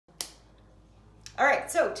All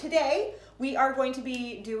right, so today we are going to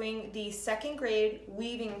be doing the second grade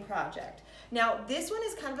weaving project. Now, this one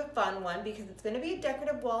is kind of a fun one because it's going to be a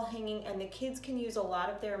decorative wall hanging and the kids can use a lot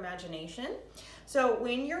of their imagination. So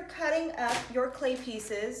when you're cutting up your clay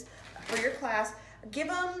pieces for your class, give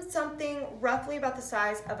them something roughly about the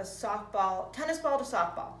size of a softball, tennis ball to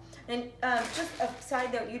softball. And just a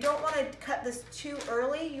side note, you don't want to cut this too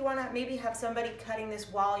early. You want to maybe have somebody cutting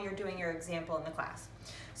this while you're doing your example in the class.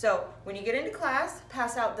 So when you get into class,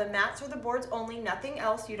 pass out the mats or the boards only, nothing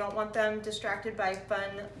else. You don't want them distracted by fun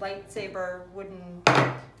lightsaber wooden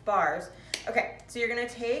bars. Okay, so you're gonna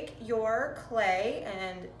take your clay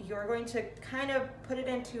and you're going to kind of put it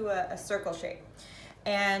into a circle shape.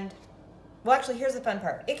 And, well actually here's the fun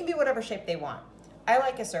part. It can be whatever shape they want. I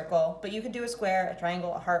like a circle, but you could do a square, a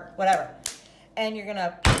triangle, a heart, whatever. And you're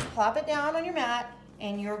gonna plop it down on your mat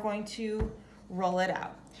and you're going to roll it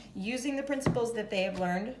out, using the principles that they have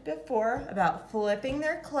learned before about flipping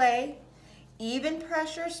their clay, even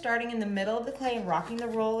pressure starting in the middle of the clay and rocking the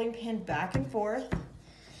rolling pin back and forth.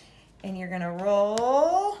 And you're gonna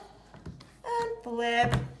roll and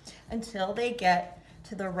flip until they get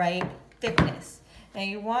to the right thickness. Now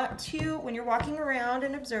you want to, when you're walking around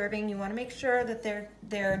and observing, you want to make sure that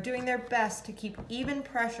they're doing their best to keep even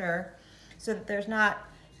pressure so that there's not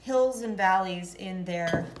hills and valleys in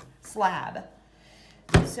their slab.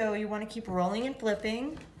 So you want to keep rolling and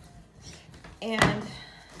flipping and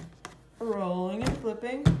rolling and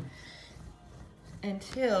flipping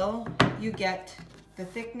until you get the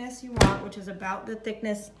thickness you want, which is about the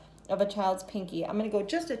thickness of a child's pinky. I'm going to go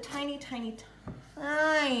just a tiny, tiny,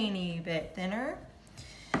 tiny bit thinner.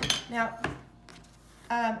 Now,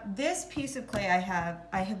 this piece of clay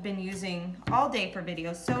I have been using all day for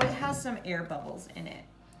videos, so it has some air bubbles in it.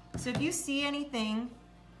 So if you see anything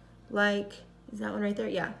like, is that one right there?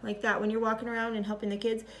 Yeah, like that. When you're walking around and helping the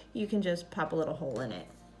kids, you can just pop a little hole in it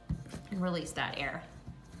and release that air.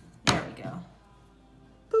 There we go.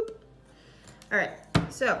 Boop. All right,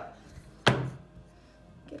 so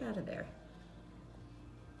get out of there.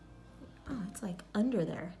 Oh, it's like under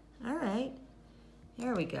there. All right,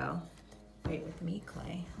 there we go. Right with me,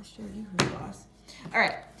 Clay. I'll show you who's boss. All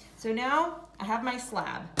right, so now I have my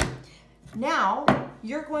slab. Now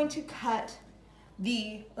you're going to cut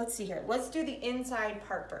let's see here, let's do the inside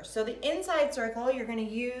part first. So the inside circle, you're gonna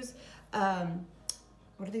use, what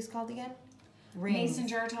are these called again? Rings. Mason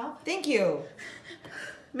jar top. Thank you.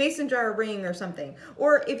 Mason jar ring or something.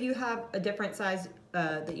 Or if you have a different size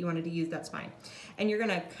that you wanted to use, that's fine. And you're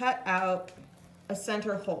gonna cut out a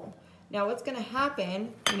center hole. Now what's gonna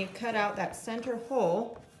happen when you cut out that center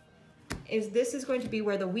hole is this is going to be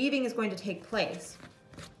where the weaving is going to take place.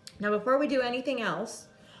 Now before we do anything else,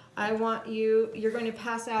 I want you're going to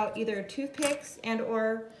pass out either toothpicks and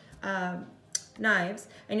or knives,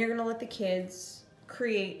 and you're gonna let the kids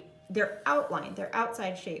create their outline, their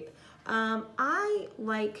outside shape. I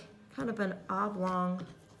like kind of an oblong,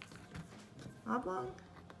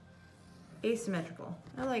 asymmetrical.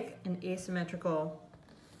 I like an asymmetrical,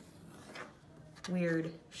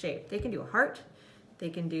 weird shape. They can do a heart, they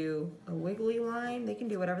can do a wiggly line, they can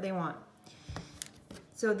do whatever they want.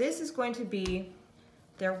 So this is going to be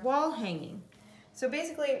their wall hanging. So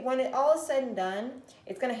basically, when it all is said and done,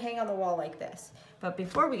 it's gonna hang on the wall like this. But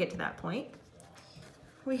before we get to that point,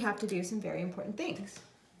 we have to do some very important things.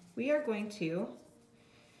 We are going to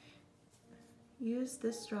use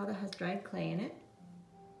this straw that has dried clay in it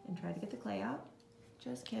and try to get the clay out.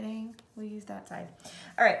 Just kidding, we'll use that side.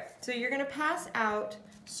 All right, so you're gonna pass out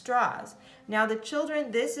straws. Now the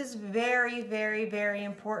children, this is very, very, very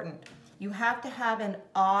important. You have to have an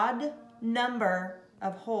odd number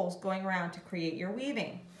of holes going around to create your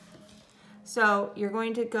weaving. So you're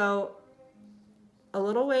going to go a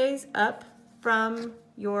little ways up from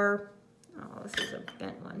your, oh, this is a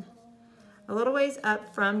bent one. A little ways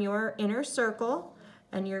up from your inner circle,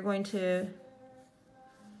 and you're going to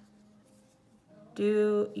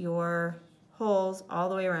do your holes all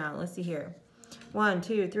the way around. Let's see here. 1,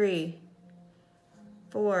 2, 3,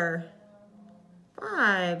 4,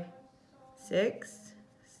 5, 6,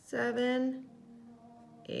 7,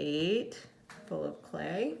 8, full of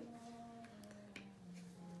clay.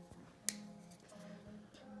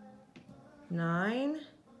 9,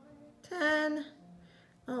 10,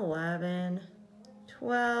 11,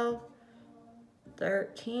 12,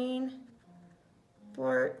 13,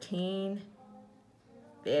 14,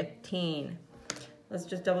 15. Let's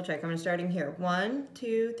just double check. I'm going to start in here. 1,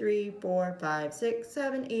 2, 3, 4, 5, 6,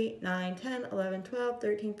 7, 8, 9, 10, 11, 12,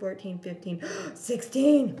 13, 14, 15,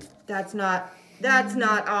 16. That's not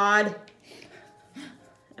odd.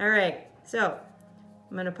 All right, so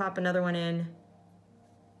I'm going to pop another one in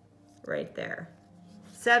right there.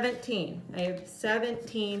 17. I have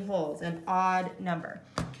 17 holes, an odd number.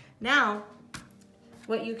 Now,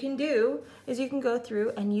 what you can do is you can go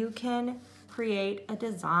through and you can create a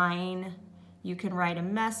design. You can write a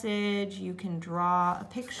message, you can draw a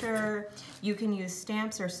picture, you can use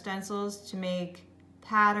stamps or stencils to make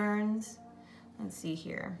patterns. Let's see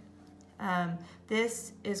here.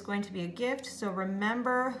 This is going to be a gift, so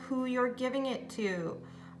remember who you're giving it to.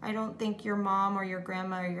 I don't think your mom or your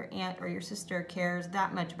grandma or your aunt or your sister cares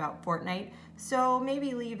that much about Fortnite, so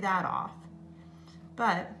maybe leave that off.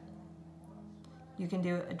 But you can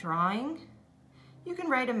do a drawing, you can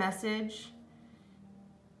write a message,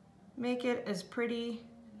 make it as pretty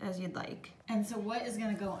as you'd like. And so what is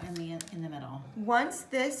gonna go in the middle? Once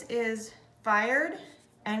this is fired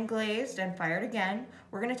and glazed and fired again,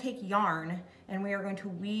 we're gonna take yarn and we are going to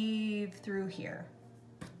weave through here.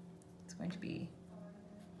 It's going to be.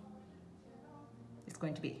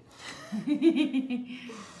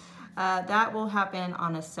 That will happen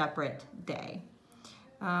on a separate day.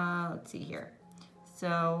 Let's see here.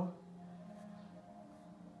 So,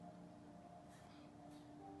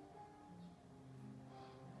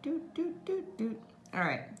 all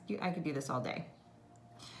right, I could do this all day.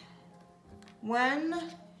 And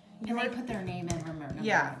they put their name in, remember?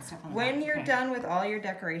 Yeah. When you're done with all your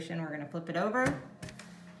decoration, we're gonna flip it over.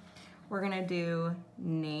 We're gonna do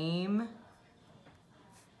name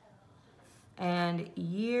and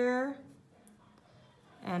year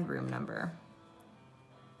and room number.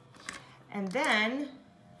 And then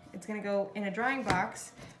it's gonna go in a drawing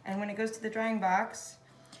box, and when it goes to the drawing box,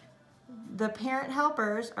 the parent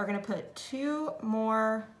helpers are gonna put 2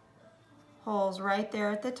 more holes right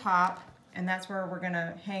there at the top, and that's where we're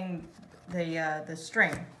gonna hang the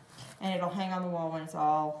string. And it'll hang on the wall when it's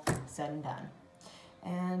all said and done.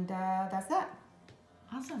 And that's that.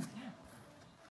 Awesome. Yeah.